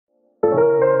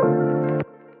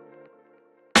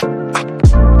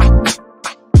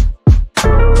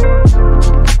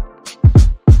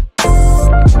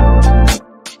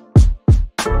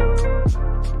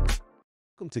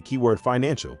to Keyword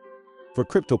Financial for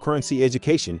cryptocurrency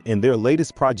education and their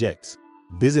latest projects.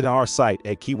 Visit our site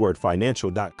at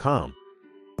keywordfinancial.com.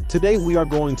 Today we are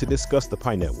going to discuss the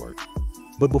Pi network.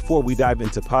 But before we dive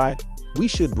into Pi, we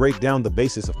should break down the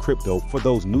basis of crypto for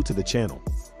those new to the channel.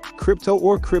 Crypto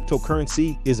or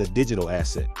cryptocurrency is a digital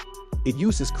asset. It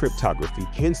uses cryptography,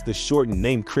 hence the shortened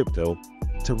name crypto,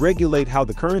 to regulate how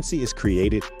the currency is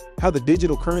created, how the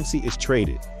digital currency is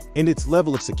traded, and its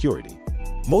level of security.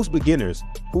 Most beginners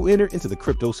who enter into the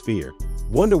crypto sphere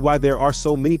wonder why there are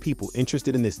so many people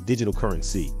interested in this digital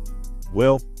currency.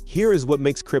 Well, here is what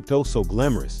makes crypto so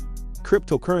glamorous.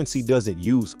 Cryptocurrency doesn't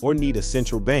use or need a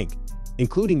central bank,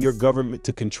 including your government,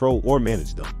 to control or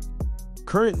manage them.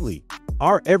 Currently,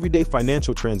 our everyday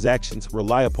financial transactions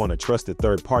rely upon a trusted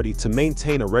third party to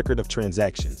maintain a record of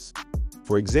transactions.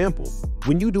 For example,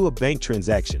 when you do a bank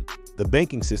transaction, the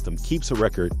banking system keeps a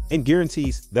record and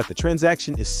guarantees that the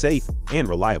transaction is safe and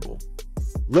reliable.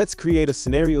 Let's create a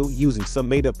scenario using some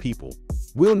made-up people.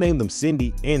 We'll name them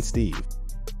Cindy and Steve.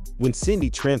 When Cindy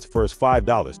transfers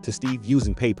 $5 to Steve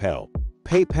using PayPal,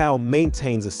 PayPal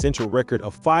maintains a central record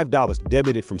of $5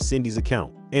 debited from Cindy's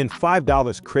account and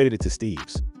 $5 credited to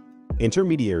Steve's.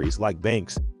 Intermediaries like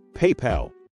banks,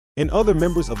 PayPal, and other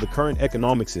members of the current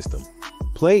economic system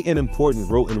play an important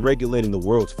role in regulating the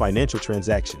world's financial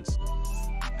transactions.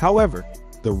 However,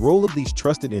 the role of these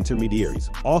trusted intermediaries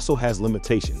also has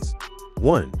limitations.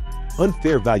 1.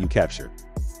 Unfair value capture.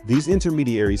 These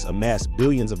intermediaries amass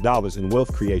billions of dollars in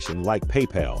wealth creation like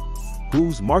PayPal,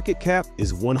 whose market cap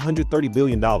is $130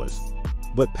 billion,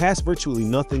 but pass virtually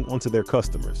nothing onto their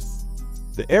customers.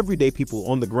 The everyday people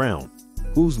on the ground,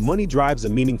 whose money drives a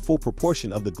meaningful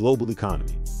proportion of the global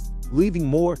economy, leaving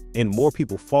more and more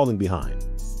people falling behind.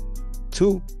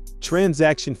 2.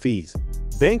 Transaction fees.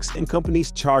 Banks and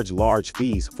companies charge large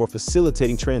fees for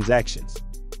facilitating transactions.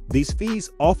 These fees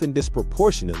often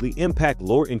disproportionately impact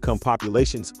lower-income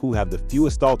populations who have the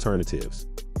fewest alternatives.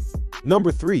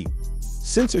 Number 3.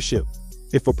 Censorship.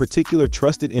 If a particular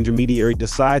trusted intermediary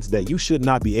decides that you should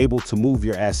not be able to move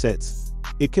your assets,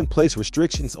 it can place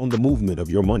restrictions on the movement of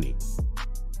your money.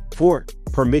 4.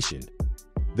 Permission.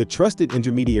 The trusted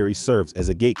intermediary serves as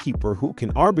a gatekeeper who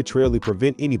can arbitrarily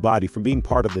prevent anybody from being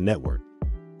part of the network.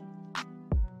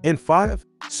 And 5.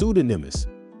 Pseudonymous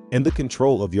and the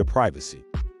control of your privacy.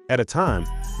 At a time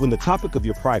when the topic of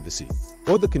your privacy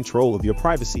or the control of your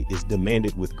privacy is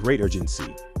demanded with great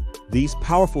urgency, these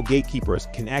powerful gatekeepers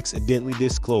can accidentally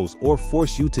disclose or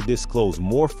force you to disclose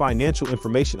more financial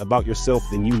information about yourself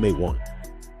than you may want.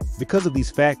 Because of these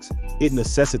facts, it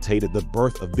necessitated the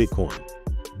birth of Bitcoin.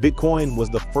 Bitcoin was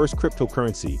the first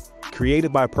cryptocurrency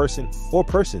created by a person or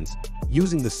persons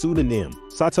using the pseudonym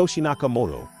Satoshi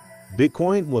Nakamoto.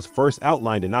 Bitcoin was first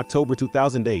outlined in October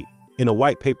 2008 in a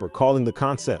white paper calling the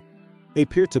concept a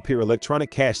peer-to-peer electronic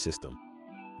cash system.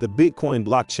 The Bitcoin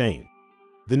blockchain,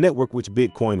 the network which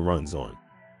Bitcoin runs on,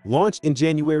 launched in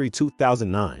January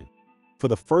 2009. For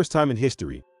the first time in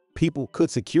history, people could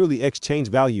securely exchange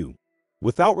value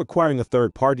without requiring a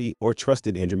third party or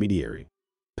trusted intermediary.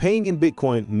 Paying in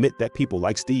Bitcoin meant that people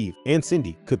like Steve and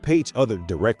Cindy could pay each other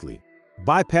directly,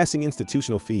 bypassing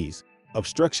institutional fees,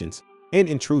 obstructions, and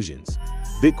intrusions.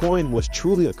 Bitcoin was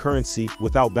truly a currency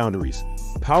without boundaries,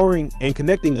 powering and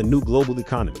connecting a new global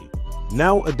economy.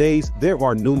 Nowadays, there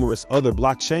are numerous other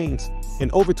blockchains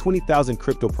and over 20,000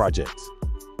 crypto projects.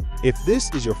 If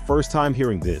this is your first time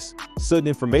hearing this, certain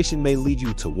information may lead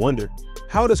you to wonder,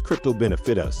 how does crypto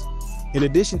benefit us? In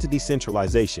addition to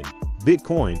decentralization,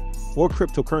 Bitcoin, or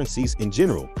cryptocurrencies in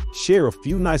general, share a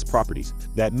few nice properties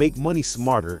that make money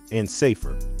smarter and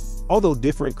safer. Although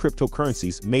different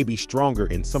cryptocurrencies may be stronger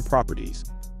in some properties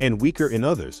and weaker in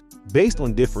others, based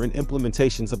on different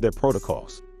implementations of their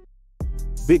protocols.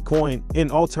 Bitcoin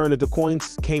and alternative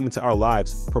coins came into our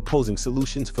lives, proposing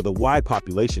solutions for the wide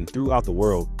population throughout the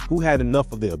world who had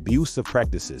enough of the abusive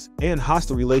practices and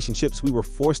hostile relationships we were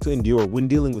forced to endure when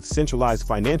dealing with centralized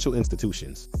financial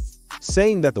institutions.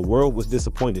 Saying that the world was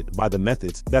disappointed by the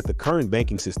methods that the current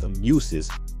banking system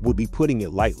uses would be putting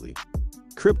it lightly.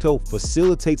 Crypto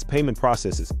facilitates payment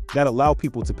processes that allow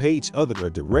people to pay each other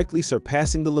directly,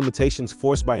 surpassing the limitations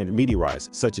forced by intermediaries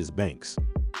such as banks.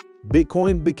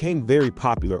 Bitcoin became very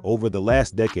popular over the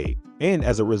last decade, and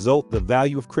as a result, the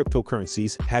value of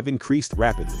cryptocurrencies have increased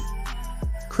rapidly.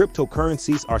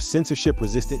 Cryptocurrencies are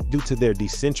censorship-resistant due to their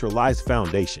decentralized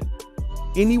foundation.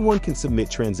 Anyone can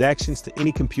submit transactions to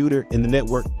any computer in the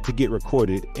network to get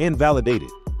recorded and validated.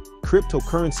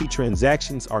 Cryptocurrency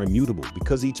transactions are immutable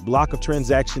because each block of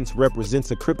transactions represents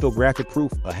a cryptographic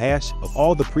proof, a hash of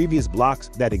all the previous blocks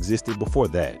that existed before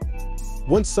that.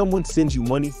 Once someone sends you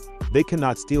money, they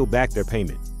cannot steal back their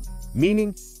payment,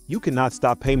 meaning You cannot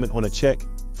stop payment on a check,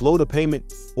 float a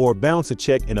payment, or bounce a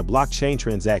check in a blockchain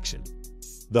transaction.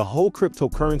 The whole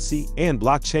cryptocurrency and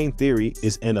blockchain theory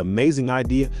is an amazing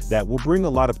idea that will bring a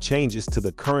lot of changes to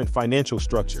the current financial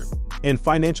structure and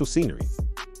financial scenery.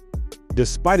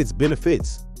 Despite its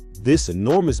benefits, this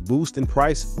enormous boost in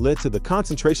price led to the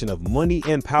concentration of money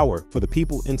and power for the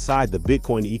people inside the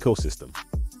Bitcoin ecosystem.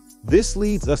 This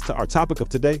leads us to our topic of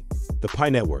today, the Pi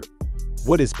Network.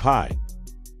 What is Pi?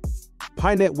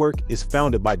 Pi Network is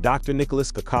founded by Dr.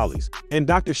 Nicholas Kakali's and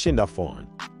Dr. Shinda Fawn.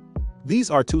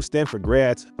 These are two Stanford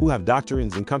grads who have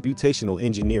doctorates in computational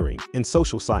engineering and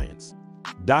social science.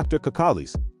 Dr.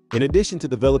 Kakali's, in addition to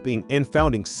developing and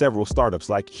founding several startups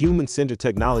like human-centered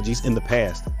technologies in the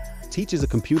past, teaches a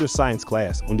computer science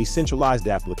class on decentralized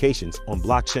applications on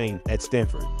blockchain at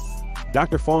Stanford.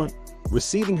 Dr. Fawn,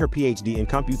 receiving her PhD in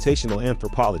computational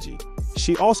anthropology,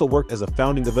 she also worked as a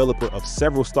founding developer of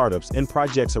several startups and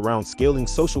projects around scaling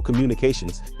social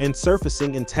communications and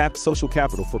surfacing untapped social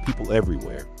capital for people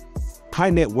everywhere. Pi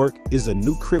Network is a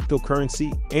new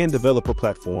cryptocurrency and developer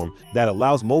platform that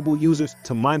allows mobile users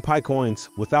to mine Pi coins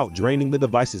without draining the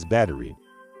device's battery,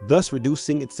 thus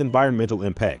reducing its environmental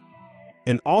impact,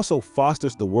 and also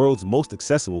fosters the world's most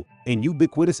accessible and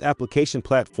ubiquitous application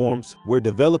platforms where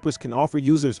developers can offer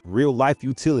users real-life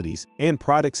utilities and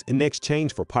products in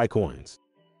exchange for Pi coins.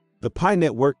 The Pi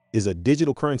Network is a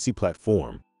digital currency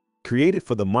platform created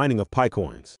for the mining of Pi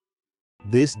coins.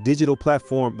 This digital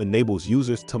platform enables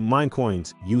users to mine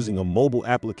coins using a mobile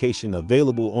application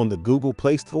available on the Google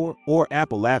Play Store or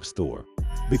Apple App Store,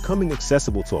 becoming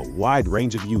accessible to a wide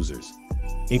range of users.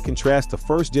 In contrast to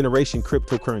first-generation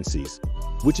cryptocurrencies,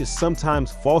 which is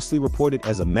sometimes falsely reported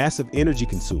as a massive energy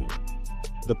consumer,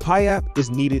 the Pi app is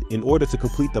needed in order to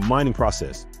complete the mining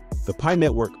process. The Pi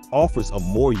Network offers a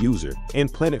more user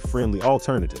and planet-friendly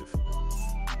alternative.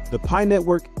 The Pi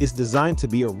Network is designed to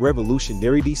be a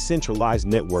revolutionary decentralized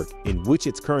network in which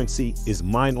its currency is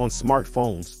mined on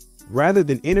smartphones, rather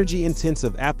than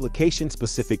energy-intensive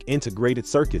application-specific integrated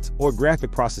circuits or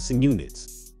graphic processing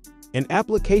units. An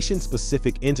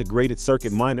application-specific integrated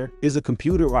circuit miner is a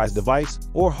computerized device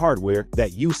or hardware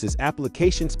that uses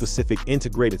application-specific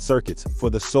integrated circuits for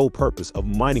the sole purpose of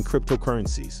mining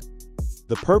cryptocurrencies.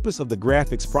 The purpose of the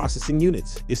graphics processing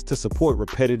units is to support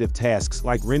repetitive tasks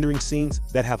like rendering scenes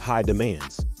that have high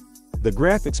demands. The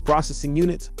graphics processing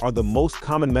units are the most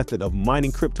common method of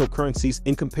mining cryptocurrencies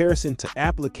in comparison to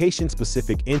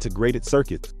application-specific integrated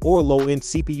circuits or low-end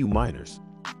CPU miners.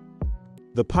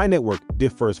 The Pi Network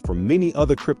differs from many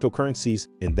other cryptocurrencies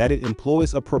in that it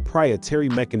employs a proprietary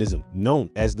mechanism known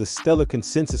as the Stellar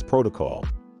Consensus Protocol,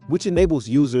 which enables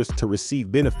users to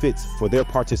receive benefits for their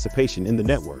participation in the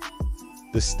network.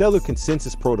 The Stellar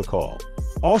Consensus Protocol,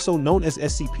 also known as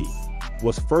SCP,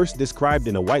 was first described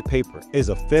in a white paper as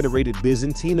a federated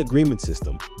Byzantine agreement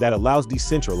system that allows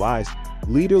decentralized,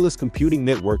 leaderless computing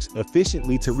networks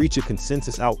efficiently to reach a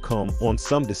consensus outcome on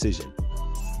some decision.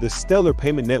 The Stellar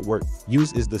Payment Network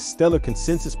uses the Stellar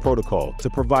Consensus Protocol to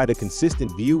provide a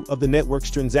consistent view of the network's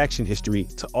transaction history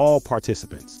to all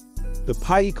participants. The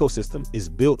Pi ecosystem is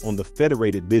built on the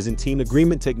Federated Byzantine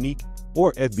Agreement Technique,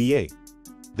 or FBA.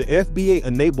 The FBA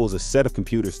enables a set of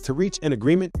computers to reach an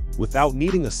agreement without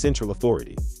needing a central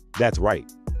authority. That's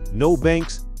right, no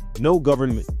banks, no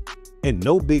government, and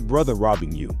no big brother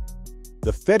robbing you.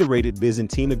 The Federated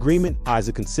Byzantine Agreement is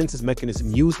a consensus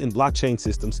mechanism used in blockchain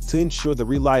systems to ensure the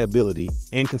reliability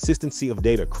and consistency of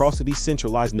data across a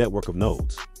decentralized network of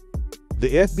nodes. The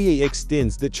FBA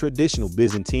extends the traditional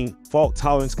Byzantine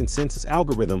fault-tolerance consensus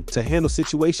algorithm to handle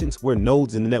situations where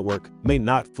nodes in the network may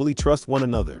not fully trust one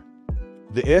another.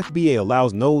 The FBA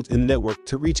allows nodes in the network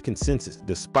to reach consensus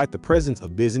despite the presence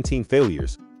of Byzantine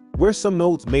failures, where some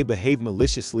nodes may behave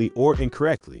maliciously or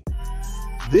incorrectly.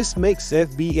 This makes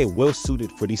FBA well-suited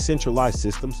for decentralized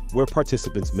systems where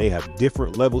participants may have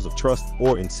different levels of trust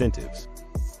or incentives.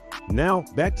 Now,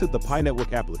 back to the Pi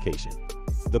Network application.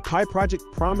 The Pi project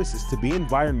promises to be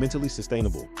environmentally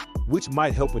sustainable, which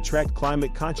might help attract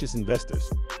climate-conscious investors.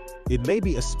 It may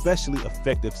be especially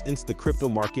effective since the crypto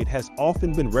market has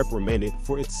often been reprimanded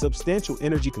for its substantial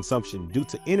energy consumption due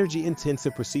to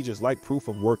energy-intensive procedures like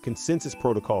proof-of-work consensus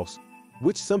protocols,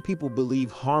 which some people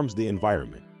believe harms the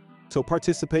environment. To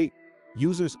participate,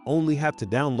 users only have to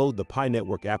download the Pi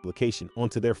Network application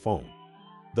onto their phone.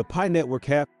 The Pi Network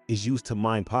app is used to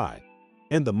mine Pi,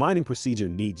 and the mining procedure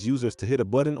needs users to hit a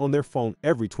button on their phone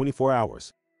every 24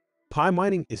 hours. Pi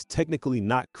mining is technically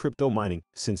not crypto mining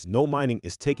since no mining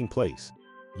is taking place.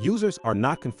 Users are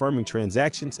not confirming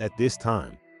transactions at this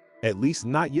time, at least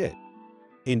not yet.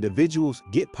 Individuals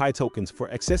get Pi tokens for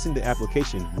accessing the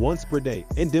application once per day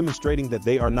and demonstrating that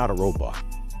they are not a robot.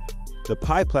 The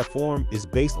Pi platform is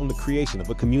based on the creation of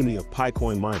a community of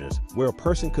PiCoin miners where a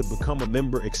person could become a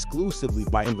member exclusively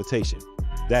by invitation,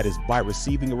 that is, by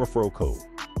receiving a referral code.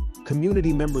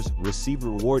 Community members receive a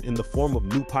reward in the form of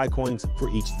new PiCoins for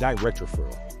each direct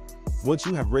referral. Once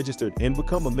you have registered and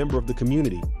become a member of the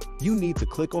community, you need to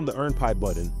click on the Earn Pi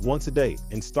button once a day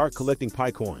and start collecting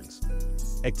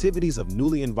PiCoins. Activities of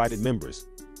newly invited members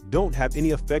don't have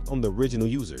any effect on the original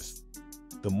users.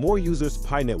 The more users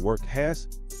Pi network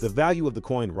has, the value of the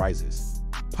coin rises.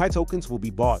 Pi tokens will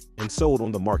be bought and sold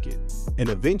on the market, and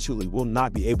eventually will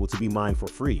not be able to be mined for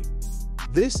free.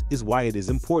 This is why it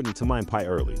is important to mine Pi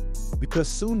early, because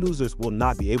soon users will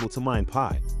not be able to mine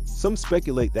Pi. Some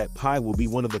speculate that Pi will be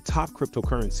one of the top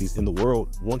cryptocurrencies in the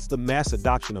world once the mass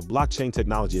adoption of blockchain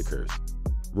technology occurs.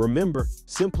 Remember,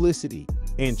 simplicity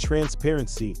and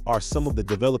transparency are some of the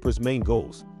developers' main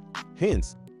goals.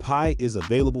 Hence, Pi is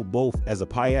available both as a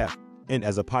Pi app and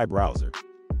as a Pi browser.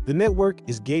 The network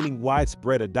is gaining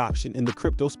widespread adoption in the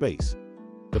crypto space.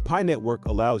 The Pi network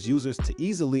allows users to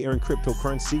easily earn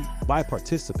cryptocurrency by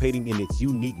participating in its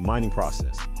unique mining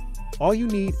process. All you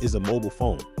need is a mobile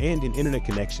phone and an internet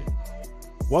connection.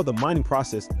 While the mining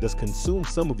process does consume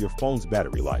some of your phone's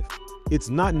battery life, it's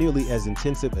not nearly as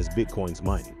intensive as Bitcoin's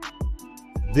mining.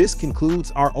 This concludes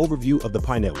our overview of the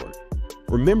Pi network.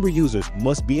 Remember, users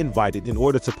must be invited in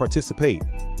order to participate.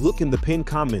 Look in the pinned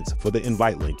comments for the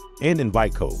invite link and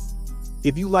invite code.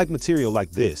 If you like material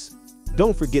like this,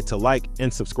 don't forget to like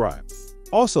and subscribe.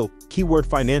 Also, Keyword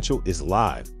Financial is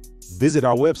live. Visit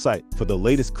our website for the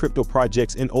latest crypto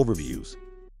projects and overviews.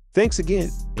 Thanks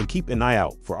again, and keep an eye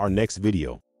out for our next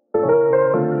video.